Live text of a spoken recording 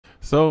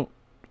So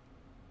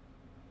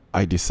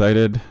I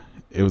decided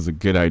it was a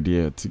good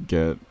idea to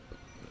get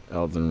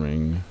Elden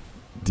Ring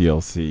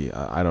DLC.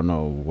 I don't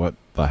know what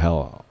the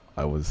hell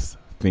I was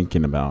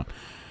thinking about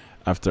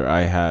after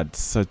I had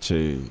such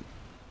a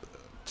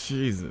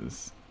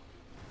Jesus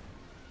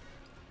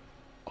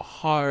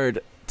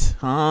hard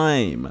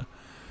time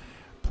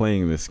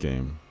playing this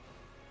game.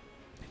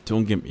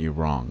 Don't get me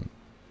wrong.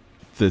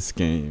 This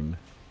game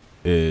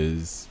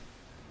is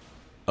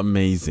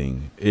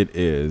amazing. It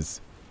is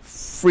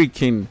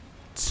freaking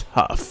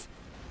tough.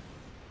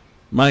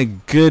 My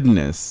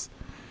goodness.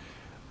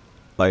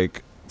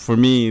 Like, for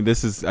me,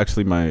 this is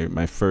actually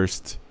my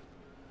first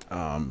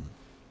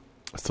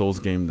Souls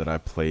game that I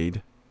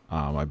played.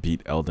 I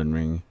beat Elden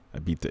Ring. I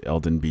beat the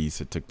Elden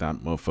Beast. I took that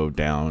mofo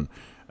down.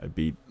 I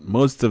beat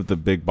most of the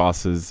big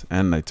bosses,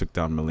 and I took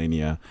down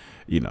Millennia.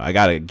 You know, I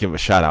gotta give a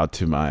shout out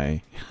to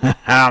my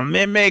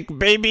Mimic,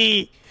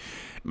 baby.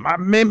 My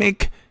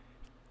Mimic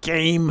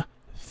came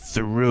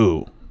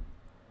through.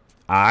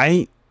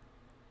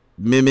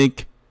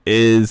 Mimic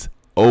is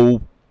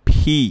OP,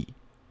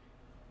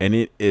 and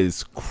it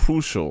is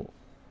crucial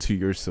to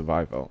your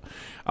survival.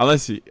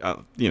 Unless you,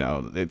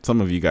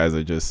 some of you guys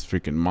are just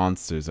freaking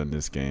monsters on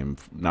this game.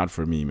 Not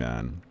for me,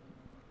 man.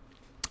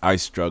 I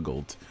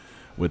struggled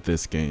with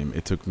this game.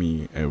 It took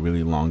me a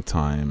really long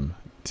time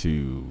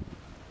to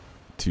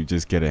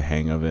just get a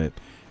hang of it.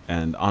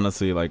 And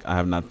honestly, like, I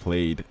have not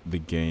played the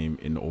game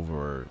in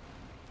over,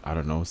 I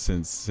don't know,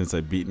 since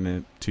I beaten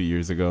it 2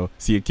 years ago.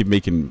 See, I keep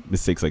making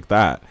mistakes like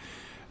that.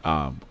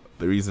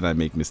 The reason I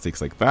make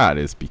mistakes like that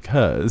is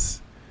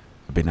because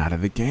I've been out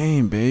of the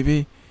game,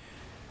 baby.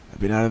 I've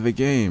been out of the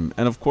game.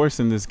 And of course,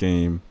 in this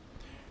game,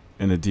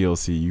 in the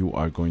DLC, you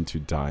are going to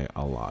die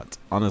a lot.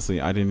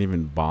 Honestly, I didn't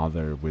even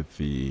bother with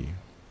the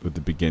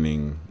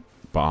beginning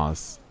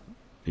boss,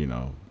 you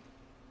know,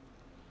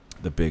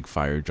 the big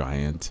fire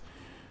giant,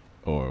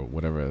 or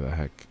whatever the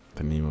heck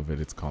the name of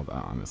it's called.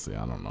 Honestly,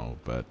 I don't know.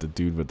 But the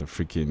dude with the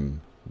freaking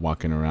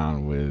walking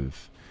around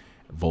with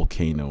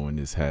volcano in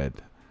his head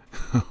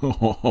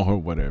or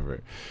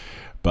whatever.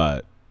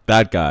 But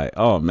that guy,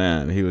 oh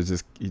man, he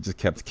just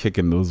kept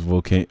kicking those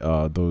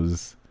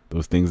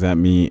those things at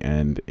me,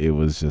 and it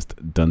was just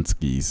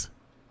Dunskies.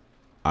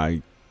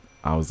 I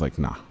was like,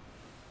 nah.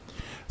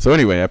 So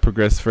anyway, I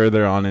progressed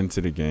further on into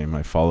the game.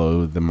 I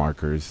followed the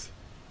markers,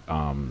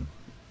 and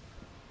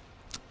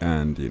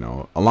you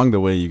know, along the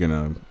way you're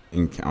gonna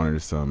encounter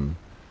some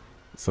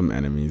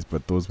enemies,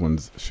 but those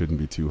ones shouldn't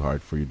be too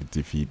hard for you to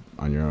defeat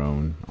on your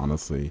own,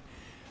 honestly.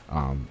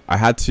 I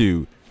had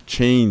to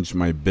change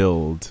my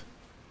build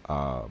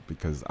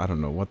because I don't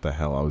know what the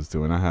hell I was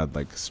doing. I had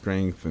like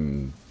strength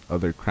and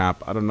other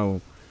crap. I don't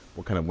know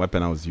what kind of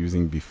weapon I was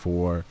using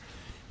before,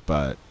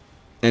 but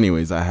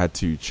anyways, I had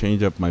to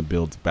change up my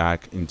build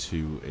back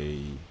into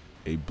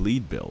a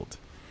bleed build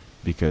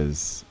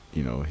because,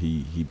 you know,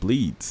 he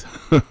bleeds.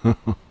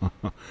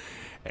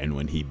 And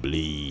when he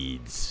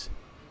bleeds,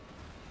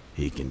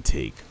 he can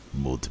take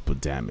multiple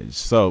damage.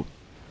 So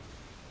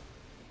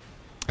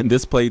in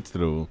this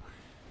playthrough,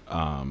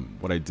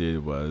 what I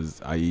did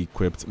was I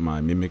equipped my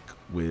Mimic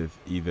with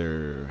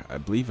either, I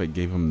believe I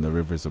gave him the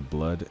Rivers of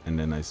Blood, and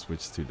then I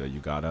switched to the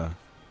Yugata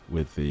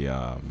with the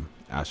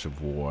Ash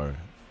of War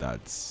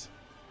that's,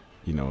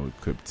 you know,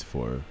 equipped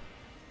for,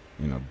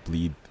 you know,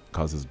 bleed,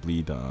 causes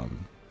bleed,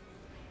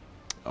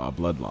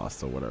 blood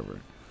loss or whatever.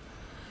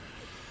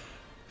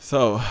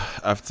 So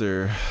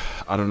after,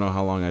 I don't know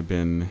how long I've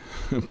been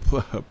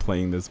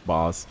playing this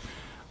boss,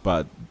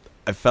 but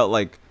I felt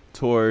like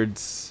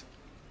towards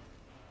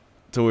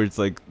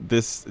like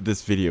this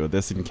video,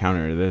 this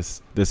encounter,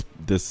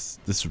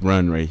 this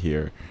run right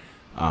here,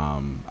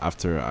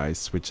 after I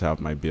switched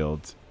out my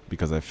build,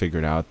 because I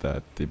figured out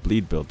that the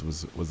bleed build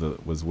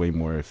was way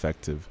more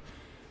effective.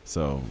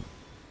 So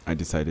I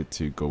decided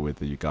to go with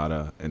the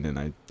Yugata, and then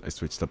I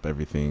switched up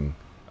everything,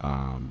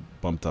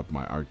 bumped up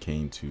my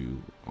arcane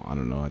to, I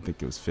don't know, I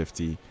think it was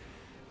 50,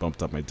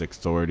 bumped up my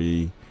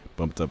dexterity,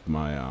 bumped up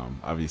my,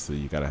 obviously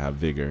you gotta have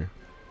vigor,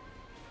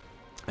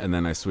 and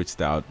then I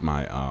switched out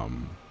my,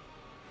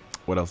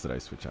 what else did I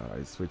switch out?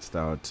 I switched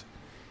out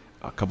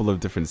a couple of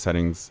different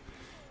settings,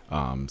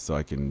 so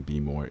I can be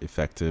more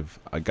effective.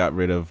 I got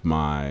rid of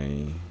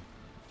my,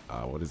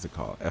 what is it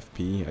called?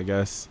 FP, I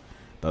guess.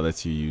 That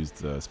lets you use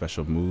the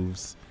special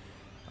moves.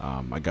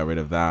 I got rid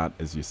of that,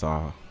 as you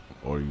saw,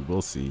 or you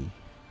will see,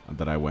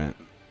 that I went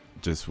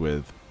just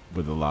with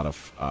a lot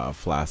of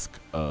flask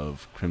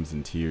of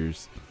Crimson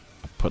Tears.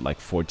 I put like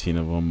 14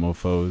 of them,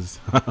 mofos.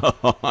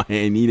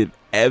 I needed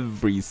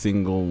every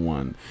single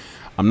one.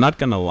 I'm not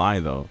gonna lie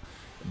though,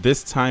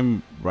 this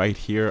time right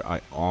here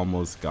I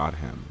almost got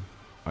him.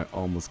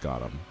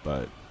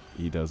 But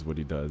he does what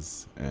he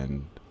does,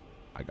 and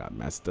I got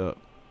messed up.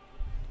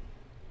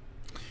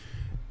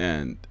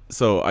 And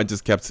so I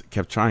just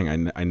kept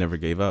trying. I never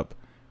gave up.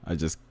 I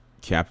just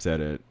kept at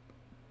it,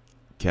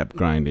 kept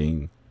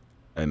grinding,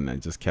 and I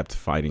just kept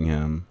fighting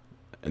him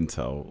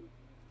until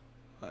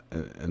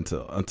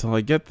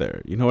I get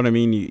there. You know what I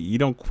mean? You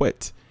don't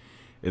quit.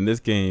 in this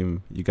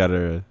game, you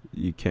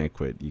can't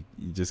quit. You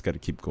just gotta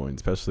keep going,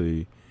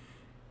 especially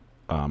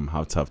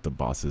how tough the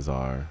bosses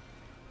are.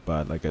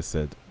 But like I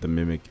said, the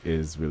Mimic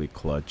is really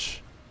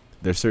clutch.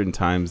 There's certain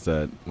times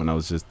that when I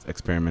was just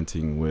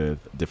experimenting with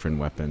different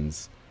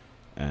weapons,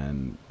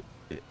 and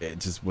it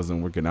just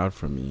wasn't working out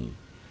for me.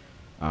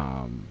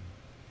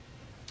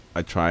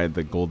 I tried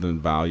the Golden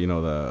Vow, I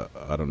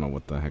don't know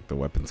what the heck the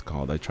weapon's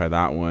called. I tried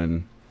that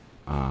one.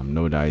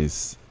 No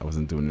dice. I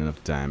wasn't doing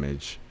enough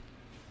damage.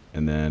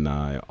 And then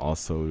I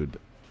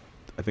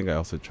think I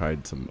also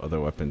tried some other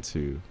weapon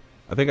too.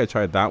 I think I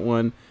tried that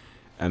one,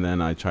 and then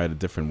I tried a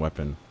different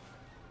weapon.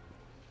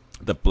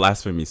 The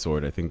Blasphemy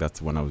Sword, I think that's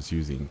the one I was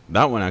using.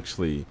 That one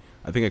actually,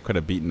 I think I could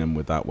have beaten him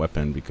with that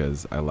weapon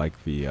because I like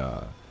the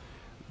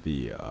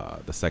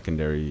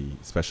secondary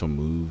special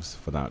moves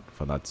for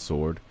that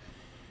sword,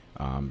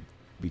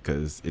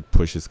 because it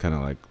pushes kind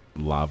of like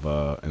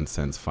lava and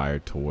sends fire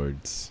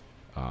towards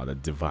the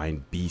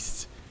divine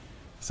beast.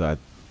 So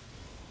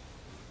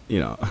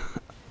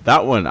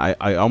that one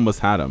I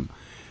almost had him,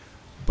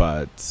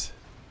 but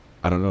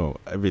I don't know,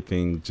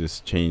 everything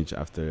just changed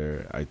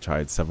after I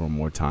tried several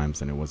more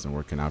times and it wasn't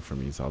working out for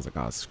me. So I was like,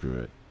 oh, screw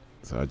it.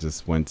 So I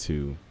just went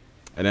to,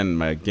 and then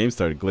my game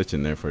started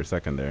glitching there for a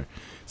second there.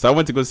 So I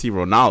went to go see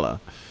Ronala.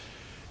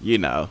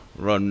 Ronala.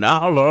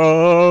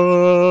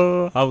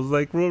 I was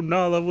like,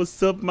 Ronala,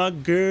 what's up, my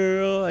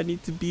girl? I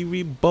need to be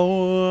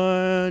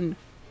reborn.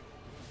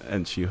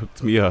 And she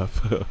hooked me up.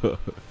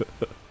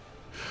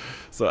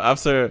 So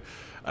after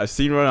I've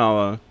seen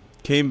Ronala,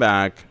 came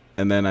back,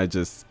 and then I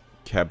just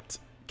kept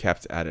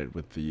at it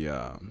with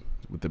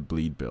the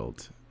bleed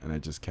build, and I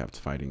just kept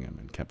fighting him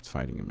and kept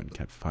fighting him and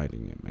kept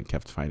fighting him and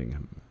kept fighting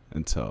him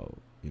until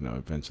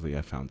eventually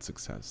I found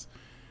success.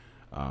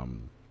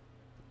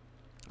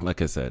 Like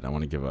I said, I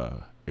want to give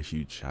a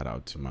huge shout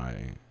out to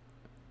my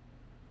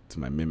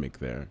Mimic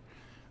there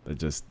that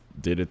just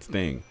did its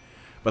thing.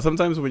 But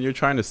sometimes when you're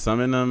trying to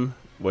summon him,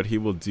 what he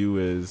will do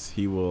is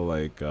he will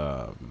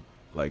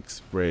like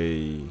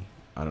spray,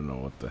 I don't know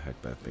what the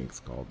heck that thing's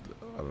called,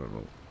 I don't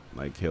know,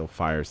 like he'll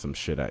fire some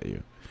shit at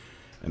you,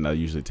 and that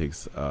usually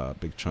takes a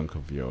big chunk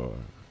of your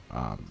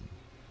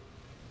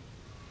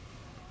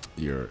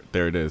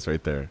there it is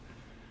right there,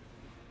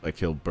 like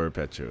he'll burp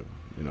at you,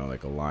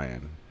 like a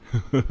lion.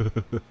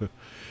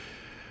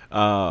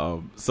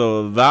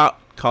 So that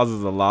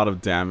causes a lot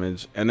of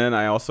damage. And then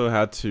I also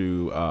had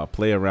to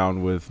play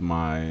around with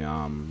my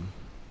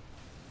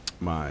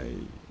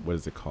what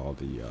is it called,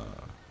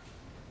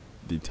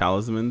 the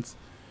talismans,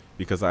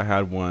 because I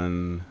had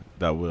one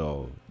that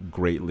will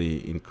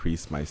greatly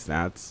increase my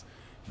stats,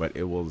 but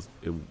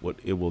what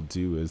it will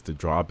do is, the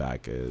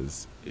drawback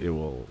is it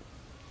will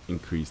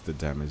increase the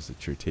damage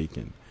that you're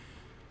taking.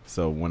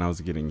 So when I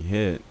was getting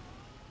hit,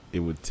 it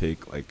would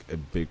take like a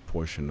big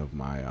portion of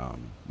my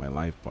my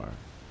life bar.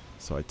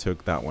 So I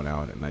took that one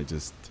out, and I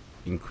just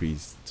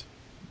increased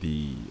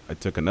I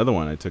took another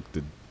one. I took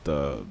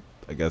the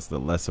I guess the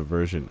lesser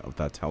version of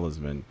that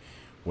talisman,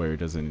 where it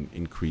doesn't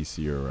increase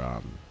your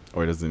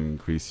or it doesn't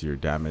increase your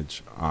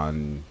damage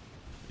on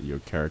your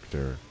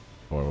character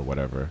or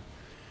whatever.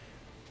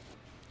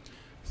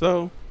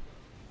 So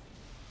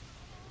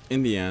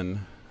in the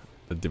end,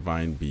 the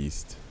divine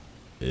beast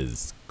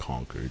is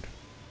conquered,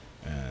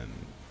 and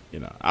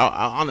I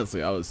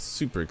honestly, I was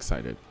super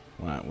excited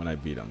when I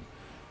beat him,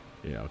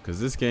 because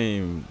this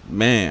game,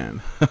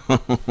 man,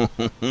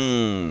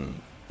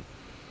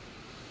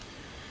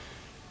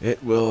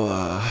 it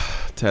will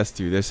test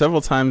you. There's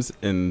several times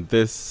in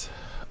this,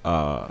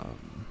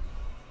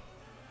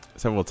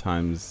 several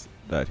times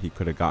that he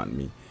could have gotten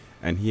me,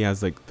 and he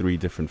has like 3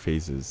 different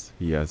phases.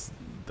 He has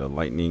the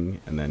lightning,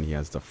 and then he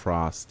has the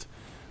frost.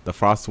 The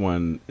frost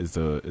one is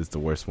the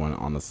worst one,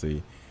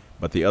 honestly,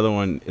 but the other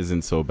one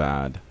isn't so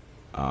bad.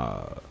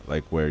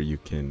 Like where you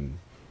can,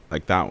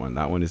 like that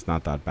one is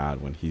not that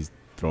bad when he's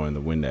throwing the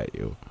wind at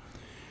you.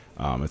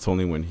 It's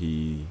only when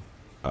he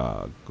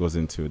goes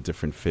into a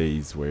different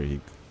phase where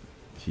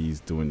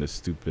he's doing the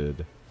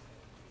stupid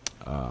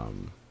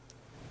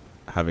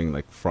having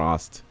like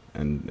frost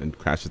and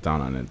crashes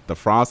down on it. The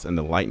frost and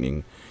the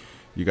lightning,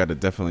 you got to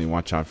definitely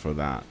watch out for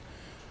that.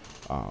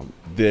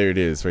 There it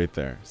is right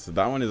there. So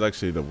that one is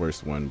actually the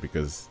worst one,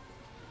 because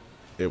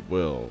it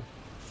will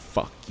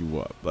fuck you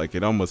up. Like,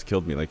 it almost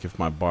killed me. Like, if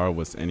my bar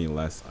was any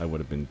less, I would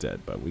have been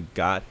dead. But we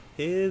got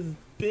his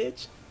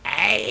bitch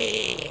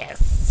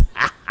ass.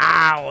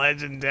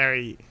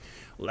 Legendary.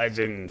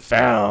 Legend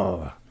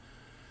fell.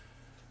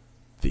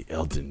 The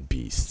Elden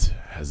Beast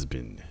has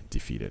been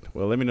defeated.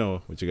 Well, let me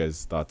know what you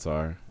guys' thoughts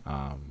are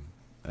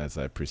as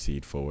I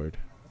proceed forward.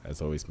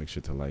 As always, make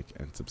sure to like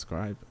and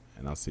subscribe,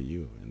 and I'll see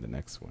you in the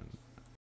next one.